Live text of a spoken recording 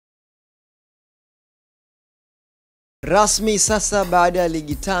Rasmi sasa baada ya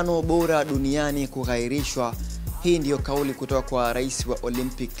ligi 5 bora duniani kughairishwa. Hii ndiyo kauli kutoka kwa rais wa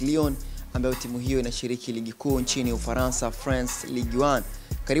Olympique Lyon ambayo timu hiyo inashiriki ligi kuu nchini Ufaransa, France Ligue 1.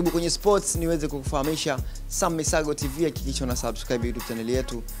 Karibu kwenye sports niweze kukufahamisha. Sam Misago TV, hakikisha una subscribe YouTube channel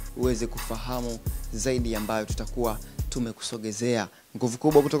yetu uweze kufahamu zaidi ambayo tutakuwa tumekusogezea. Nguvu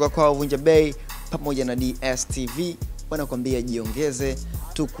kubwa kutoka kwa Vunja Bay pamoja na DStv wanakuambia jiongeze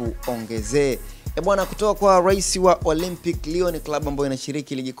tukuongezee. Bwana, kutoka kwa rais wa Olympique Lyon, klabu ambayo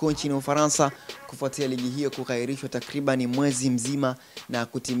inashiriki ligi kuu nchini Ufaransa, kufuatia ligi hiyo kughairishwa takriban mwezi mzima na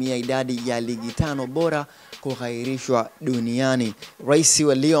kutimia idadi ya ligi 5 bora kughairishwa duniani. Rais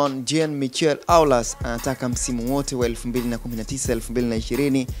wa Lyon, Jean-Michel Aulas, anataka msimu wote wa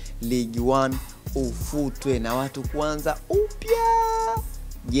 2019-2020 Ligue 1 ufutwe na watu kuanza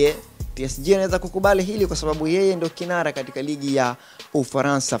upya. PSG anaweza kukubali hili kwa sababu yeye ndio kinara katika ligi ya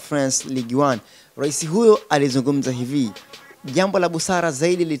Ufaransa, France Ligue 1. Rais huyo alizungumza hivi: jambo la busara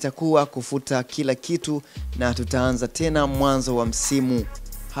zaidi litakuwa kufuta kila kitu na tutaanza tena mwanzo wa msimu.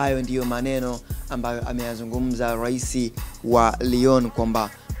 Hayo ndiyo maneno ambayo ameyazungumza rais wa Lyon, kwamba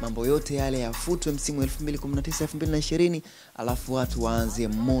mambo yote yale yafutwe msimu 2019-2020 alafu watu waanze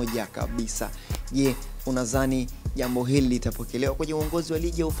moja kabisa. Je, unadhani jambo hili litapokelewa kwenye uongozi wa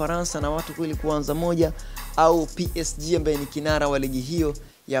ligi ya Ufaransa na watu kweli kuanza moja, au PSG ambaye ni kinara wa ligi hiyo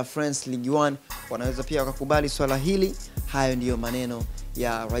ya France Ligue 1 wanaweza pia wakakubali swala hili? Hayo ndiyo maneno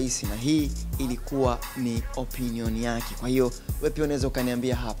ya rais na hii ilikuwa ni opinion yake. Kwa hiyo wewe pia unaweza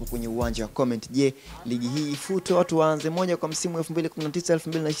ukaniambia hapo kwenye uwanja wa comment, je, ligi hii ifutwe watu waanze moja kwa msimu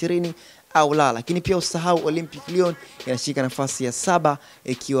 2019-2020 au la? Lakini pia usahau Olympique Lyon inashika nafasi ya 7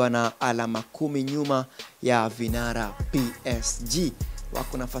 ikiwa na alama 10 nyuma ya vinara PSG.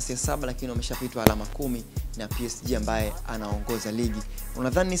 Wako nafasi ya 7 lakini wameshapitwa alama 10 na PSG ambaye anaongoza ligi.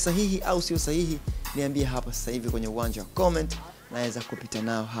 Unadhani ni sahihi au sio sahihi? Niambie hapa sasa hivi kwenye uwanja wa comment, naweza kupita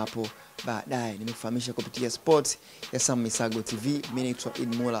nao hapo baadaye. Nimekufahamisha kupitia sports ya Sam Misago TV. Mimi naitwa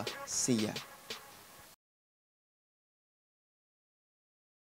Idmula. See ya.